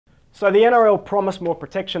So the NRL promised more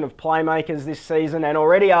protection of playmakers this season, and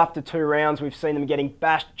already after 2 rounds we've seen them getting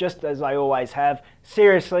bashed just as they always have.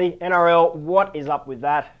 Seriously, NRL, what is up with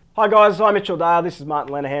that? Hi guys, I'm Mitchell Dale, this is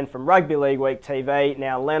Martin Lenihan from Rugby League Week TV.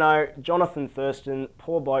 Now Leno, Jonathan Thurston,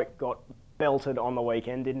 poor bloke got belted on the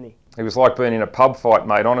weekend, didn't he? It was like being in a pub fight,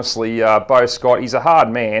 mate. Honestly, Bo Scott, he's a hard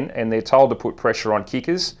man and they're told to put pressure on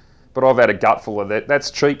kickers, but I've had a gutful of that.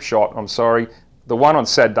 That's cheap shot, I'm sorry. The one on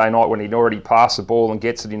Saturday night when he'd already passed the ball and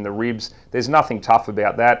gets it in the ribs, there's nothing tough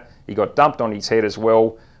about that. He got dumped on his head as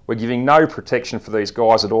well. We're giving no protection for these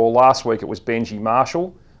guys at all. Last week it was Benji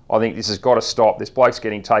Marshall. I think this has got to stop. This bloke's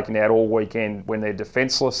getting taken out all weekend when they're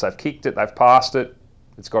defenceless. They've kicked it, they've passed it.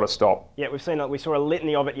 It's got to stop. Yeah, we saw a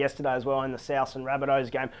litany of it yesterday as well in the Souths and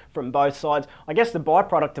Rabbitohs game from both sides. I guess the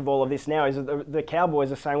byproduct of all of this now is that the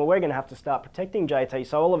Cowboys are saying, well, we're going to have to start protecting JT.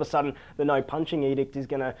 So all of a sudden, the no punching edict is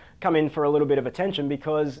going to come in for a little bit of attention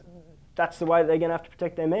because that's the way they're going to have to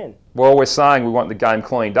protect their men. Well, we're saying we want the game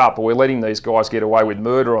cleaned up, but we're letting these guys get away with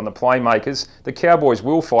murder on the playmakers. The Cowboys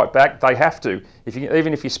will fight back. They have to.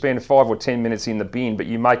 Even if you spend 5 or 10 minutes in the bin, but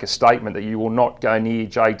you make a statement that you will not go near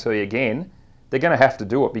JT again, they're going to have to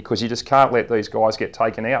do it because you just can't let these guys get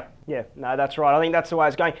taken out. Yeah, no, that's right. I think that's the way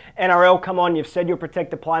it's going. NRL, come on, you've said you'll protect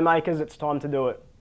the playmakers. It's time to do it.